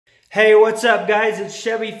Hey, what's up guys? It's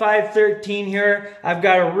Chevy513 here. I've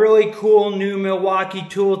got a really cool new Milwaukee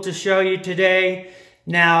tool to show you today.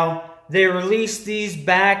 Now, they released these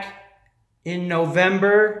back in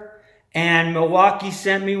November, and Milwaukee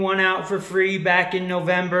sent me one out for free back in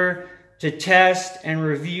November to test and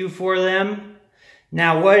review for them.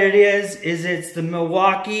 Now, what it is it's the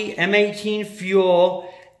Milwaukee M18 FUEL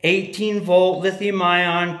 18-volt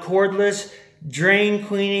lithium-ion cordless drain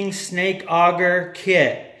cleaning snake auger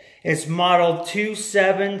kit. It's model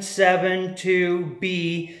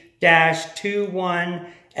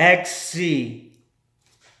 2772B-21XC.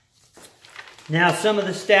 Now, some of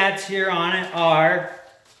the stats here on it are,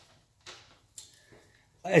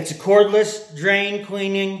 it's a cordless drain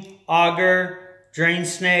cleaning auger drain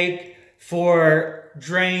snake for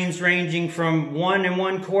drains ranging from 1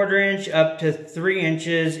 1/4 inch up to 3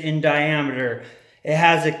 inches in diameter. It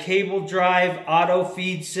has a cable drive auto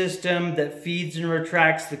feed system that feeds and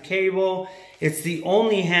retracts the cable. It's the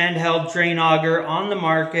only handheld drain auger on the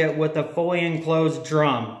market with a fully enclosed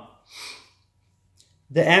drum.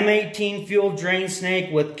 The M18 FUEL Drain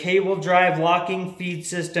Snake with cable drive locking feed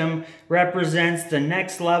system represents the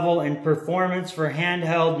next level in performance for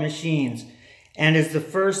handheld machines and is the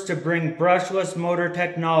first to bring brushless motor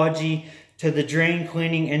technology to the drain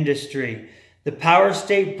cleaning industry. The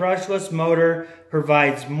POWERSTATE Brushless Motor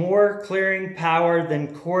provides more clearing power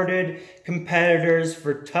than corded competitors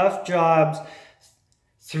for tough jobs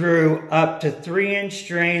through up to 3-inch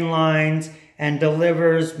drain lines and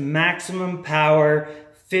delivers maximum power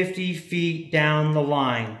 50 feet down the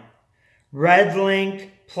line.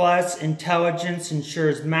 REDLINK PLUS Intelligence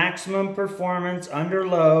ensures maximum performance under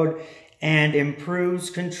load and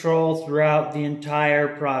improves control throughout the entire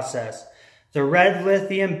process. The red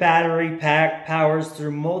lithium battery pack powers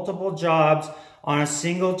through multiple jobs on a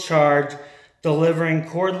single charge, delivering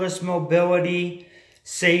cordless mobility,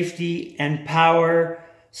 safety, and power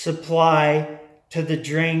supply to the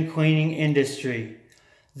drain cleaning industry.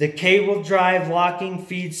 The cable drive locking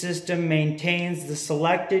feed system maintains the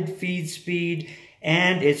selected feed speed,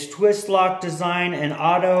 and its twist lock design and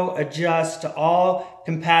auto adjust to all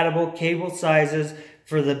compatible cable sizes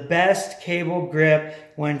for the best cable grip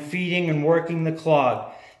when feeding and working the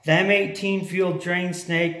clog. The M18 FUEL Drain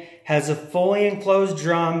Snake has a fully enclosed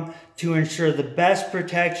drum to ensure the best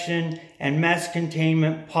protection and mess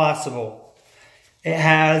containment possible. It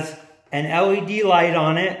has an LED light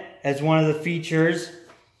on it as one of the features.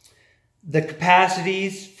 The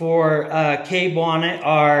capacities for cable on it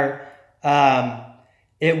are,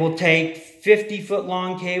 it will take 50-foot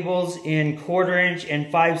long cables in 1/4 inch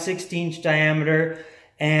and 5/16 diameter,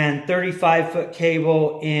 and 35-foot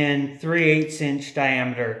cable in 3/8 inch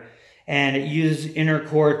diameter, and it uses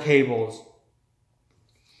intercore cables.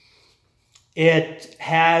 It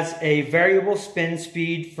has a variable spin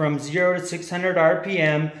speed from 0 to 600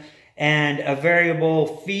 RPM and a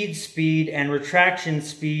variable feed speed and retraction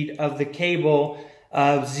speed of the cable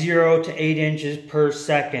of 0 to 8 inches per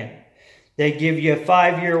second. They give you a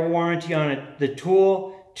 5-year warranty on the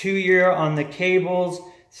tool, 2-year on the cables,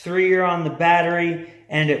 3-year on the battery,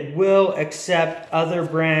 and it will accept other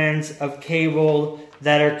brands of cable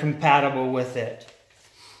that are compatible with it.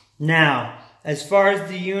 Now, as far as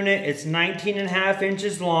the unit, it's 19.5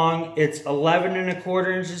 inches long, it's 11 1/4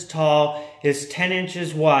 inches tall, it's 10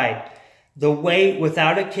 inches wide. The weight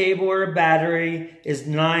without a cable or a battery is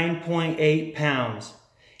 9.8 pounds.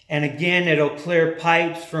 And again, it'll clear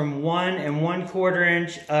pipes from 1 1/4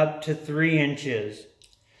 inch up to 3 inches.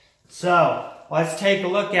 So, let's take a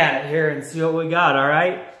look at it here and see what we got, all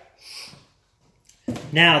right?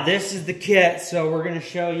 Now, this is the kit, so we're going to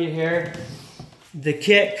show you here. The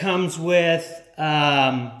kit comes with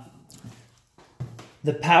the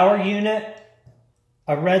power unit,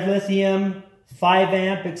 a red lithium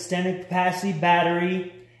 5-amp extended capacity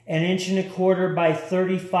battery, an 1 1/4 by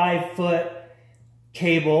 35-foot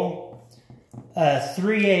cable, a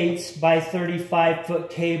 3/8 by 35-foot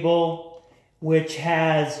cable, which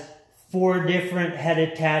has 4 different head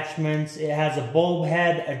attachments. It has a bulb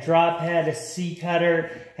head, a drop head, a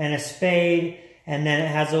C-cutter, and a spade, and then it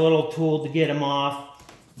has a little tool to get them off.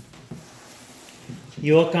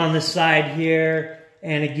 You look on the side here,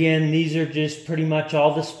 and again, these are just pretty much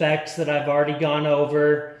all the specs that I've already gone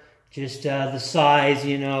over. Just the size,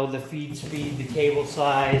 you know, the feed speed, the cable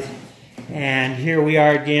size. And here we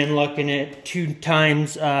are again looking at 2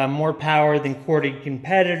 times more power than corded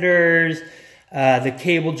competitors. The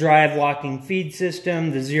cable drive locking feed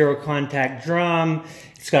system, the zero contact drum.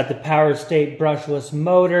 It's got the POWERSTATE Brushless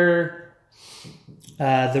Motor,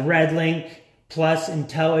 the REDLINK Plus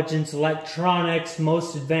Intelligence electronics,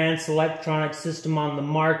 most advanced electronic system on the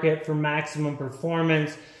market for maximum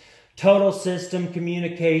performance. total system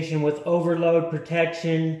communication with overload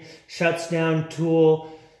protection, shuts down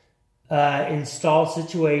tool install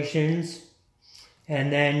situations.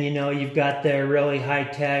 And then, you know, you've got their really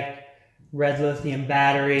high-tech red lithium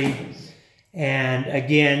battery. And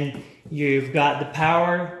again, you've got the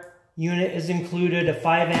power unit is included, a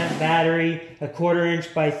 5-amp battery, a 1/4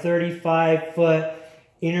 inch by 35 foot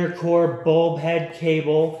inner core bulb head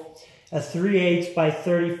cable, a 3/8 by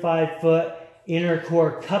 35 foot inner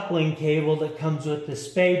core coupling cable that comes with the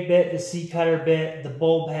spade bit, the C-cutter bit, the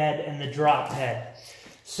bulb head, and the drop head.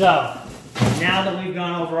 So, now that we've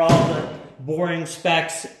gone over all the boring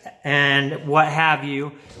specs and what have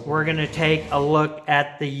you, we're going to take a look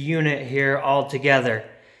at the unit here all together.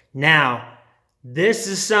 Now, this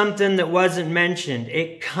is something that wasn't mentioned.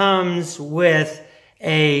 It comes with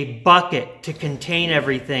a bucket to contain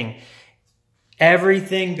everything.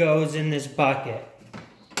 Everything goes in this bucket.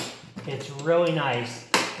 It's really nice.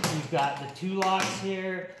 You've got the 2 locks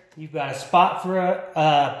here. You've got a spot for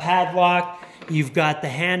a padlock. You've got the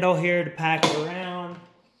handle here to pack it around.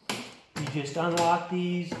 You just unlock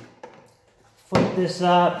these, flip this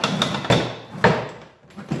up,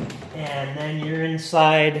 and then you're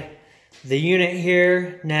inside the unit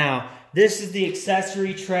here. Now, this is the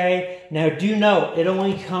accessory tray. Now, do note, it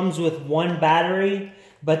only comes with 1 battery,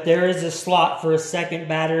 but there is a slot for a 2nd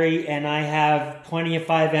battery, and I have plenty of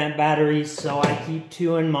 5-amp batteries, so I keep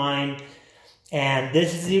 2 in mine. And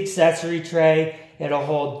this is the accessory tray. It'll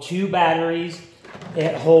hold 2 batteries.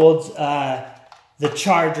 It holds the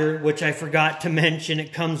charger, which I forgot to mention.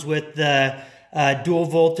 It comes with the dual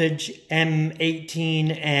voltage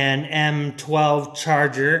M18 and M12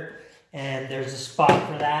 charger. And there's a spot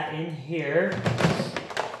for that in here.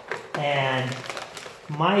 And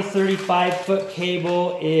my 35-foot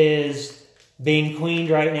cable is being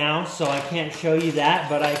cleaned right now, so I can't show you that,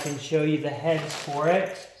 but I can show you the heads for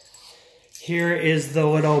it. Here is the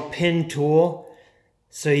little pin tool,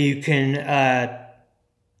 so you can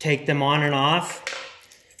take them on and off.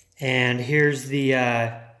 And here's the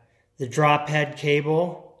drop head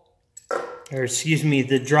cable, or excuse me,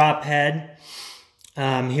 the drop head.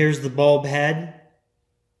 Here's the bulb head.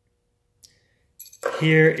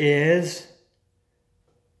 Here is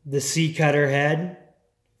the C-cutter head.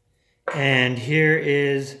 And here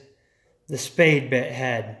is the spade bit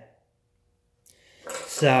head.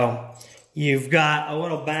 So you've got a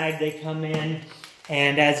little bag they come in,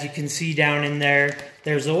 and as you can see down in there,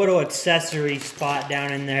 there's a little accessory spot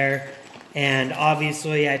down in there. And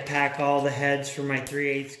obviously I pack all the heads for my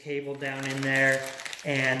 3/8 cable down in there.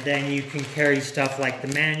 And then you can carry stuff like the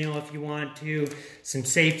manual if you want to, some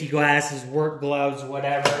safety glasses, work gloves,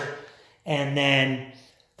 whatever. And then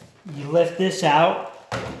you lift this out,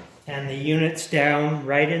 and the unit's down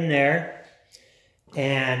right in there.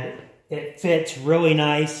 And it fits really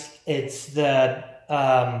nice. It's the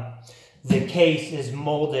case is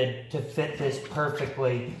molded to fit this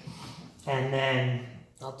perfectly. And then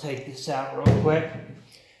I'll take this out real quick.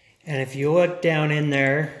 And if you look down in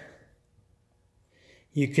there,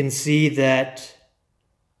 you can see that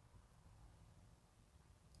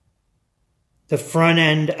the front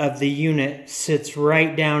end of the unit sits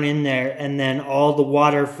right down in there, and then all the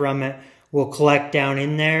water from it will collect down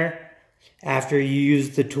in there after you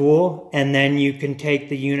use the tool, and then you can take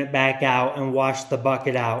the unit back out and wash the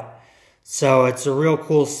bucket out. So it's a real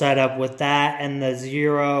cool setup with that and the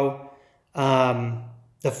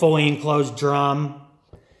the fully enclosed drum.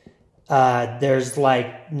 There's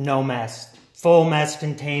like no mess. Full mess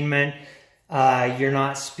containment. You're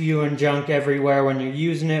not spewing junk everywhere when you're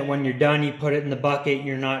using it. When you're done, you put it in the bucket.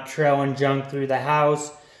 You're not trailing junk through the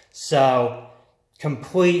house. So,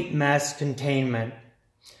 complete mess containment.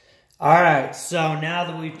 Alright, so now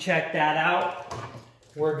that we've checked that out,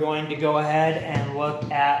 we're going to go ahead and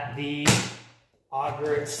look at the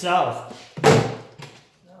auger itself.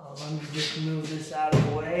 So, let me just move this out of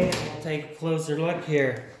the way and we'll take a closer look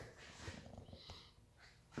here.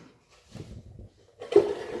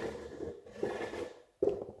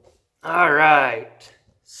 Alright,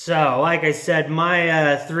 so like I said,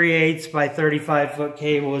 my 3/8 by 35 foot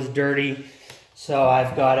cable is dirty, so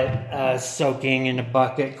I've got it soaking in a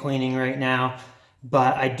bucket cleaning right now.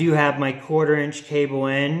 But I do have my 1/4 inch cable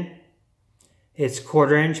in. It's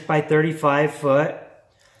 1/4 inch by 35 foot.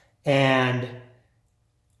 And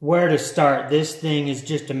where to start? This thing is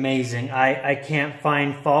just amazing. I can't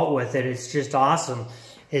find fault with it. It's just awesome.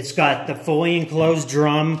 It's got the fully enclosed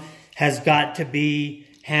drum, has got to be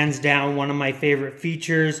hands down one of my favorite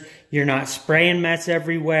features. You're not spraying mess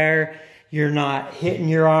everywhere. You're not hitting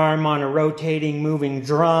your arm on a rotating, moving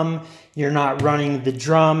drum. You're not running the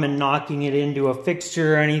drum and knocking it into a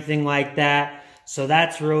fixture or anything like that. So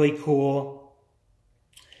that's really cool.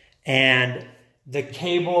 And the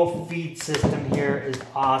cable feed system here is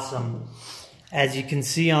awesome. As you can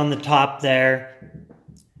see on the top there,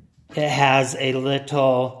 it has a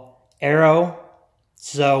little arrow.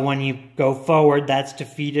 So when you go forward, that's to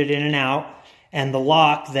feed it in and out. And the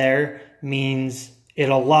lock there means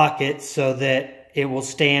it'll lock it so that it will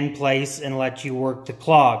stay in place and let you work the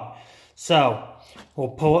clog. So we'll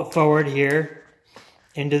pull it forward here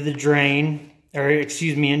into the drain, or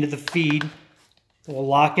excuse me, into the feed. We'll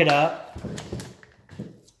lock it up.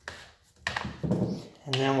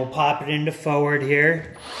 And then we'll pop it into forward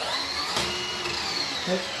here.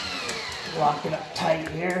 Lock it up tight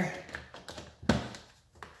here.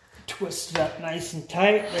 Twist it up nice and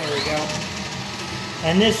tight. There we go.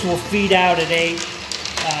 And this will feed out at 8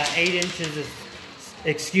 inches,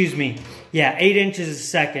 8 inches a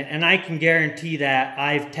second. And I can guarantee that.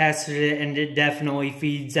 I've tested it and it definitely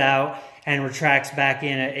feeds out and retracts back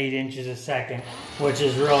in at 8 inches a second, which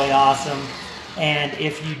is really awesome. And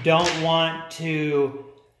if you don't want to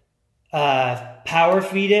power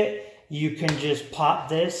feed it, you can just pop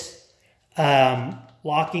this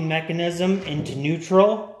locking mechanism into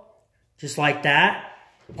neutral, just like that.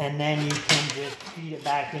 And then you can just feed it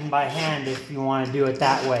back in by hand if you want to do it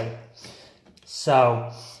that way.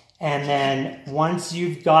 So, and then once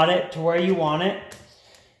you've got it to where you want it,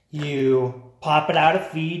 you pop it out of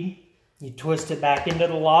feed, you twist it back into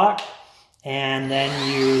the lock, and then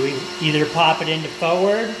you either pop it into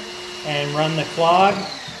forward and run the clog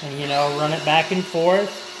and, you know, run it back and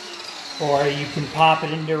forth, or you can pop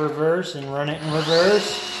it into reverse and run it in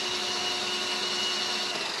reverse.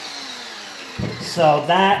 So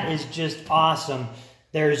that is just awesome.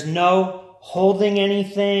 There's no holding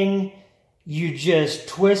anything. You just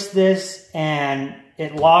twist this and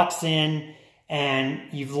it locks in, and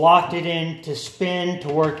you've locked it in to spin to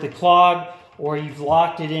work the clog, or you've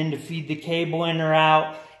locked it in to feed the cable in or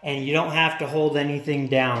out, and you don't have to hold anything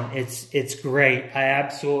down. It's great. I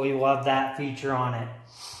absolutely love that feature on it.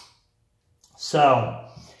 So,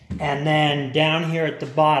 and then down here at the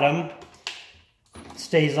bottom,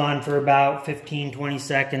 stays on for about 15-20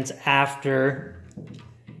 seconds after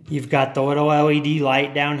you've got the little LED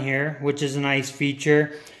light down here, which is a nice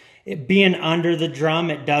feature. It being under the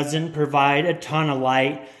drum, it doesn't provide a ton of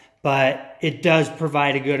light, but it does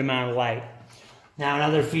provide a good amount of light. Now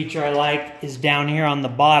another feature I like is down here on the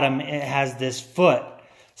bottom, it has this foot.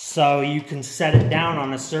 So you can set it down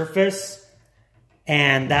on a surface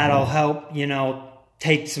and that'll help, you know,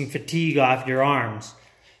 take some fatigue off your arms.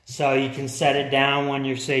 So you can set it down when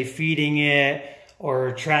you're, say, feeding it or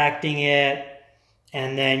retracting it,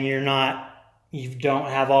 and then you don't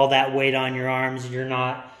have all that weight on your arms. You're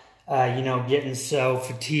not, you know, getting so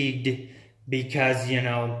fatigued because, you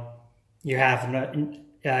know, you're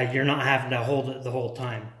not having to hold it the whole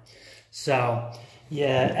time. So,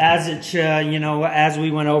 yeah, as it, you know, as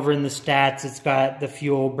we went over in the stats, it's got the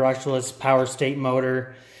FUEL brushless POWERSTATE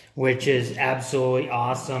motor, which is absolutely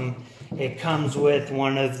awesome. It comes with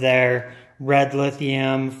one of their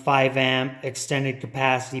REDLITHIUM 5 amp extended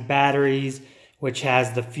capacity batteries, which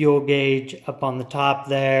has the fuel gauge up on the top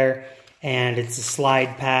there, and it's a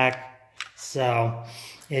slide pack, so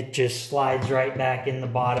it just slides right back in the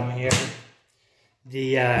bottom here.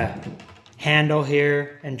 The handle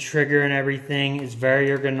here and trigger and everything is very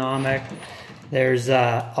ergonomic. There's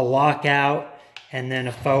a lockout and then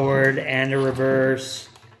a forward and a reverse.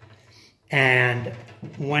 And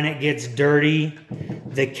when it gets dirty,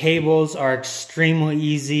 the cables are extremely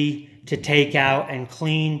easy to take out and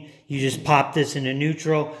clean. You just pop this into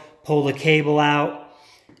neutral, pull the cable out,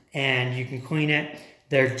 and you can clean it.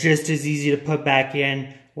 They're just as easy to put back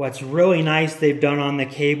in. What's really nice they've done on the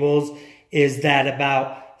cables is that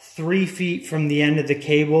about 3 feet from the end of the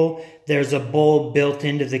cable, there's a bulb built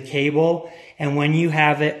into the cable. And when you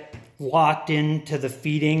have it locked into the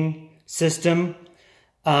feeding system,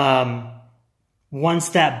 once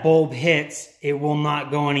that bulb hits, it will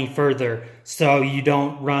not go any further. So you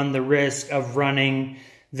don't run the risk of running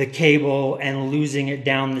the cable and losing it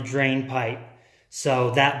down the drain pipe.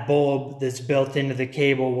 So that bulb that's built into the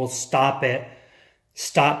cable will stop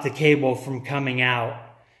the cable from coming out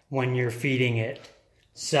when you're feeding it.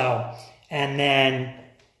 So, and then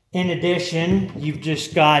in addition, you've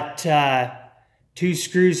just got 2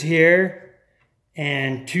 screws here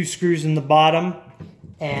and 2 screws in the bottom.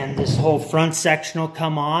 And this whole front section will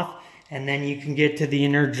come off, and then you can get to the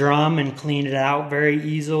inner drum and clean it out very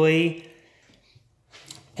easily.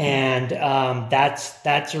 And that's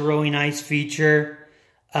a really nice feature.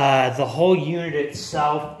 The whole unit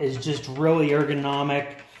itself is just really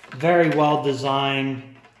ergonomic, very well designed.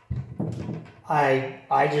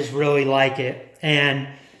 I just really like it. And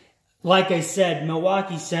like I said,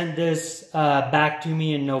 Milwaukee sent this back to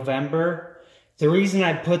me in November. The reason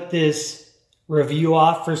I put this review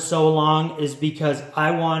off for so long is because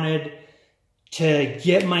I wanted to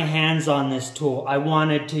get my hands on this tool. I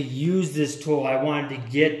wanted to use this tool. I wanted to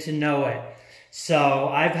get to know it. So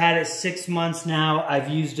I've had it 6 months now. I've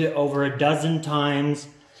used it over a dozen times.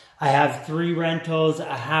 I have 3 rentals,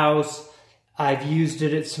 a house. I've used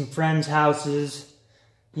it at some friends' houses.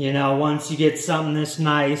 You know, once you get something this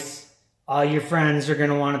nice, all your friends are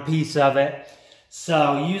going to want a piece of it.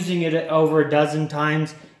 So using it over a dozen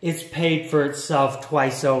times, it's paid for itself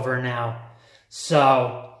twice over now.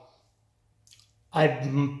 So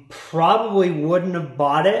I probably wouldn't have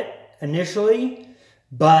bought it initially,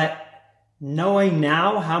 but knowing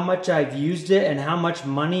now how much I've used it and how much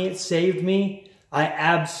money it saved me, I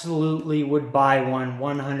absolutely would buy one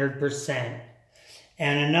 100%.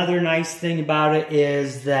 And another nice thing about it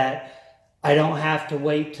is that I don't have to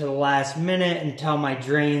wait till the last minute until my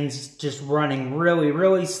drain's just running really,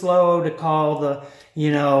 really slow to call the,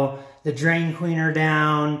 you know, the drain cleaner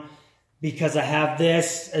down. Because I have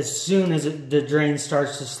this, as soon as the drain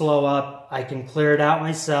starts to slow up, I can clear it out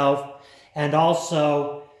myself. And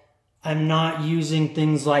also, I'm not using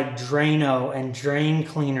things like Drano and drain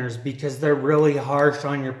cleaners because they're really harsh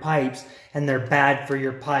on your pipes and they're bad for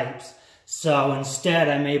your pipes. So instead,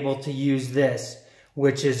 I'm able to use this,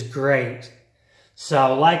 which is great.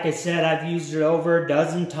 So like I said, I've used it over a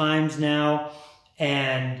dozen times now,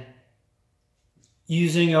 and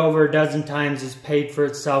using over a dozen times has paid for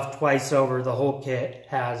itself twice over. The whole kit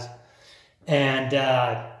has. And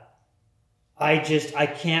I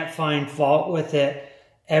can't find fault with it.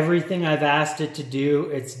 Everything I've asked it to do,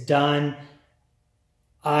 it's done.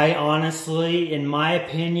 I honestly, in my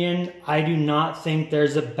opinion, I do not think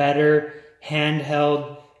there's a better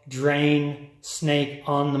handheld drain snake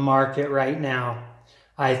on the market right now.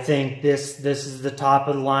 I think this is the top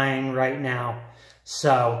of the line right now.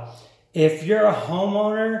 So if you're a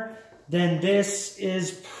homeowner, then this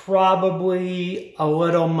is probably a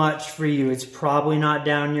little much for you. It's probably not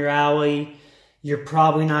down your alley. You're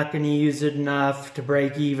probably not going to use it enough to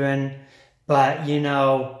break even. But, you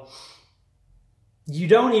know, you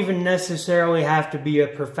don't even necessarily have to be a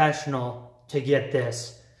professional to get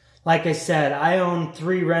this. Like I said, I own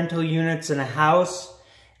 3 rental units in a house.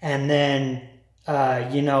 And then,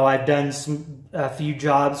 you know, I've done a few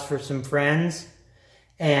jobs for some friends.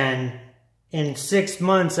 And in 6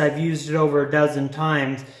 months, I've used it over a dozen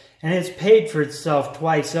times, and it's paid for itself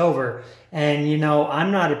twice over. And, you know,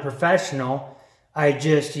 I'm not a professional. I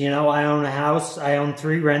just, you know, I own a house. I own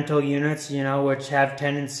 3 rental units, you know, which have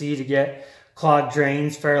tendency to get clogged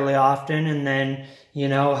drains fairly often. And then, you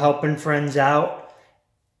know, helping friends out,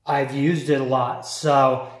 I've used it a lot.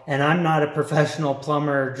 So, and I'm not a professional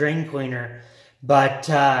plumber or drain cleaner. But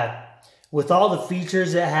with all the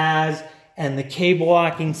features it has, and the cable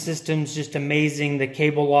locking system's just amazing. The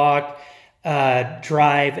cable lock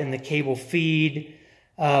drive and the cable feed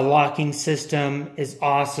locking system is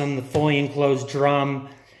awesome. The fully enclosed drum,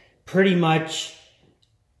 pretty much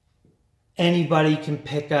anybody can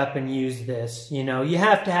pick up and use this. You know, you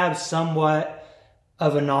have to have somewhat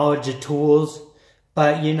of a knowledge of tools,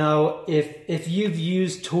 but you know, if you've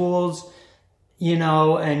used tools, you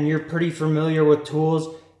know, and you're pretty familiar with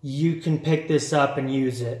tools, you can pick this up and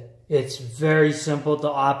use it. It's very simple to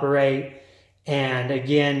operate, and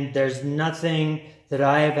again, there's nothing that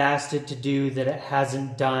I have asked it to do that it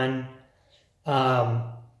hasn't done.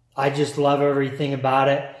 I just love everything about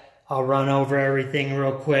it. I'll run over everything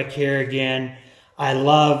real quick here again. I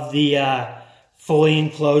love the fully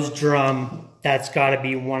enclosed drum. That's got to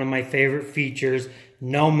be one of my favorite features.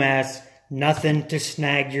 No mess, nothing to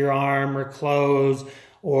snag your arm or clothes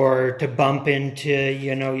or to bump into,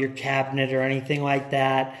 you know, your cabinet or anything like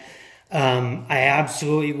that. I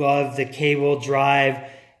absolutely love the cable drive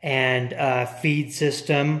and feed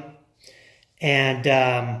system. And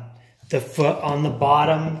the foot on the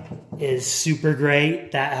bottom is super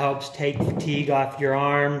great. That helps take fatigue off your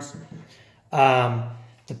arms. The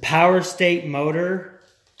POWERSTATE motor,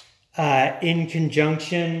 in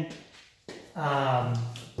conjunction,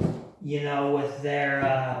 you know, with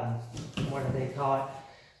their, what do they call it?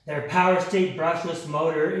 Their POWERSTATE Brushless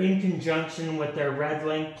Motor, in conjunction with their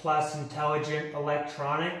REDLINK PLUS Intelligent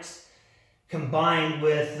electronics, combined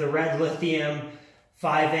with the REDLITHIUM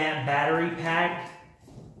 5-amp battery pack,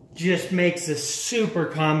 just makes a super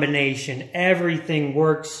combination. Everything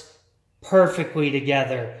works perfectly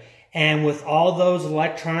together. And with all those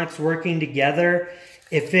electronics working together,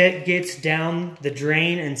 if it gets down the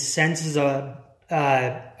drain and senses a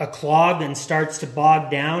clog and starts to bog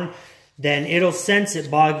down, then it'll sense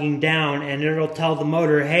it bogging down and it'll tell the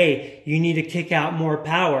motor, hey, you need to kick out more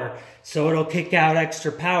power. So it'll kick out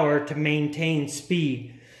extra power to maintain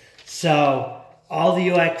speed. So all the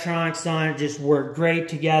electronics on it just work great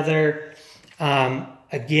together.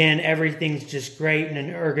 Again, everything's just great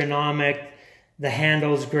and ergonomic. The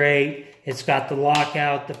handle's great. It's got the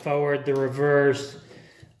lockout, the forward, the reverse.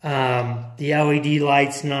 The LED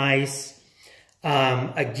light's nice.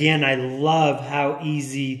 Again, I love how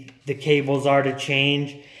easy the cables are to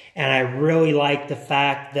change. And I really like the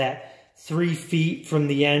fact that 3 feet from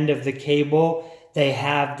the end of the cable, they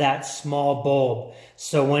have that small bulb.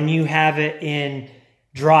 So when you have it in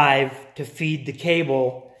drive to feed the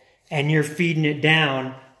cable and you're feeding it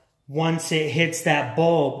down, once it hits that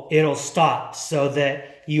bulb, it'll stop so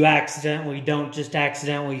that you don't just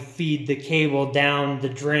accidentally feed the cable down the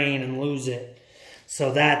drain and lose it.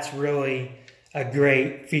 So that's really a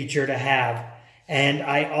great feature to have. And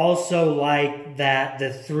I also like that the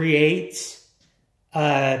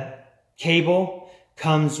 3/8 cable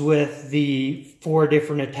comes with the 4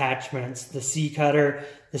 different attachments: the C cutter,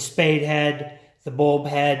 the spade head, the bulb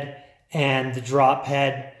head, and the drop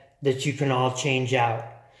head that you can all change out.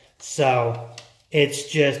 So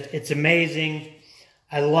it's amazing.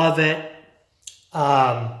 I love it.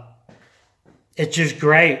 It's just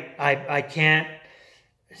great. I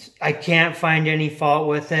can't find any fault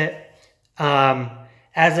with it.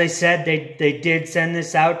 As I said, they did send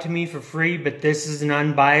this out to me for free, but this is an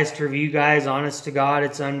unbiased review, guys. Honest to God,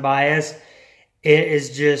 it's unbiased. It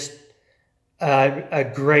is just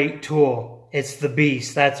a great tool. It's the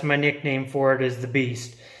Beast. That's my nickname for it, is the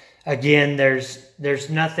Beast. Again, there's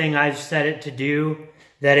nothing I've set it to do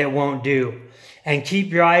that it won't do. And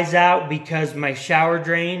keep your eyes out, because my shower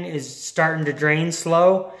drain is starting to drain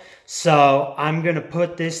slow. So I'm going to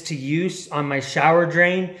put this to use on my shower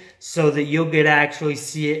drain so that you'll get to actually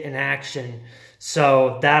see it in action.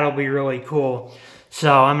 So that'll be really cool.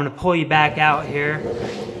 So I'm going to pull you back out here,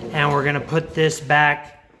 and we're going to put this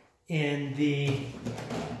back in the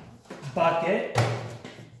bucket.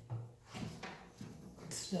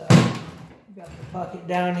 So got the bucket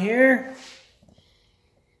down here.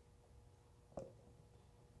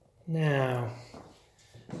 Now,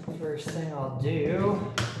 first thing I'll do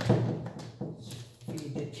is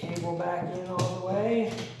feed the cable back in all the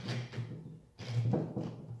way.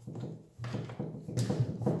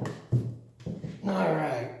 All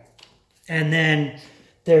right. And then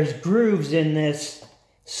there's grooves in this.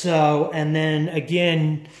 So, and then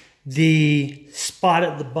again, the spot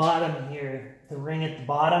at the bottom here, the ring at the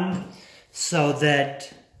bottom, so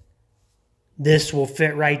that this will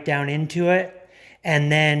fit right down into it.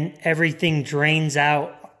 And then everything drains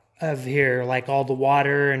out of here, like all the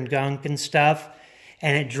water and gunk and stuff,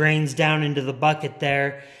 and it drains down into the bucket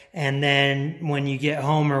there. And then when you get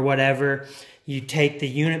home or whatever, you take the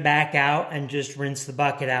unit back out and just rinse the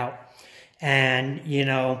bucket out. And, you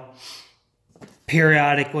know,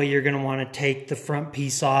 periodically you're going to want to take the front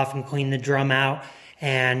piece off and clean the drum out.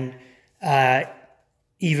 And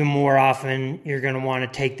even more often, you're going to want to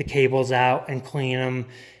take the cables out and clean them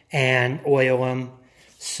and oil them.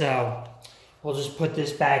 So we'll just put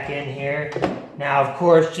this back in here. Now, of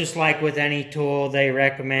course, just like with any tool, they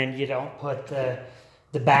recommend you don't put the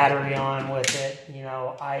battery on with it, you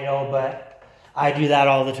know, idle. But I do that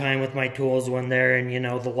all the time with my tools when they're in, you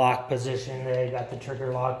know, the lock position. They got the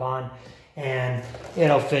trigger lock on, and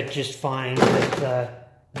it'll fit just fine with the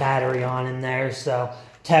battery on in there. So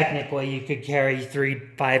technically, you could carry 3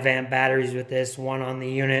 5-amp batteries with this, 1 on the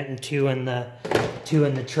unit and 2 in the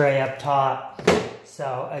tray up top.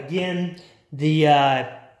 So again, the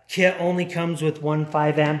kit only comes with 1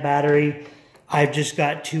 5-amp battery. I've just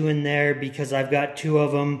got 2 in there because I've got 2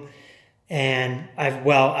 of them, and I've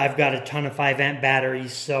got a ton of 5-amp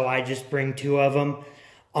batteries, so I just bring 2 of them.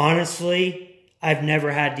 Honestly, I've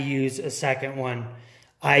never had to use a second one.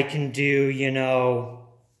 I can do, you know,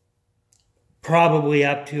 probably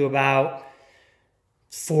up to about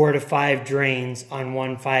 4 to 5 drains on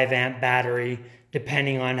 1 5-amp battery,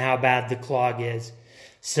 depending on how bad the clog is.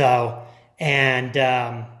 So, and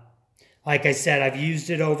like I said, I've used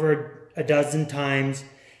it over a dozen times,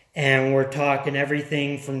 and we're talking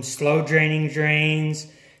everything from slow draining drains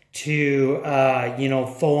to, you know,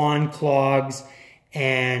 full-on clogs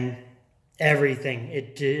and everything.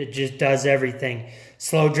 It just does everything.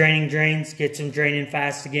 Slow draining drains, gets them draining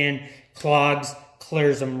fast again. Clogs,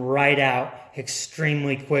 clears them right out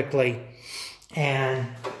extremely quickly. And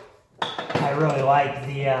I really like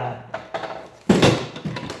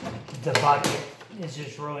the bucket. It's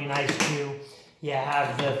just really nice too. You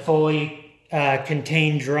have the fully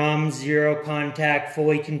contained drum, zero contact,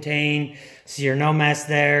 fully contained, so you're no mess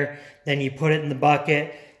there. Then you put it in the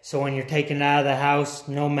bucket, so when you're taking it out of the house,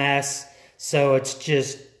 no mess. So it's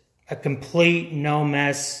just a complete no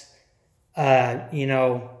mess, you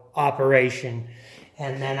know, operation.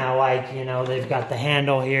 And then I like, you know, they've got the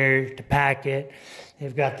handle here to pack it.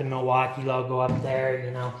 They've got the Milwaukee logo up there, you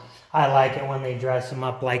know. I like it when they dress them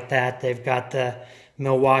up like that. They've got the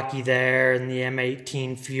Milwaukee there and the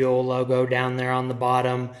M18 FUEL logo down there on the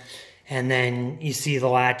bottom. And then you see the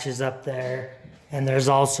latches up there. And there's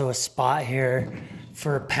also a spot here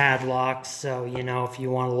for padlocks. So, you know, if you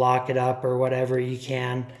want to lock it up or whatever, you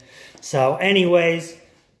can. So anyways,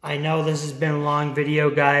 I know this has been a long video,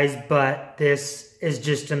 guys, but this is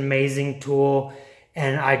just an amazing tool,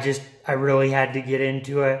 and I really had to get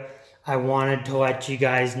into it. I wanted to let you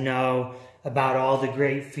guys know about all the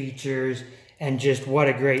great features and just what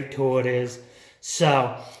a great tool it is.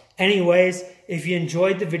 So anyways, if you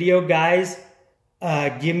enjoyed the video, guys,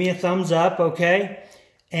 give me a thumbs up, okay?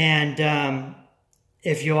 And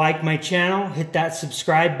if you like my channel, hit that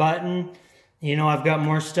subscribe button. You know, I've got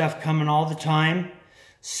more stuff coming all the time.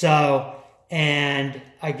 So, and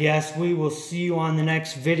I guess we will see you on the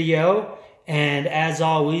next video. And as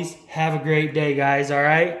always, have a great day, guys, all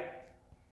right?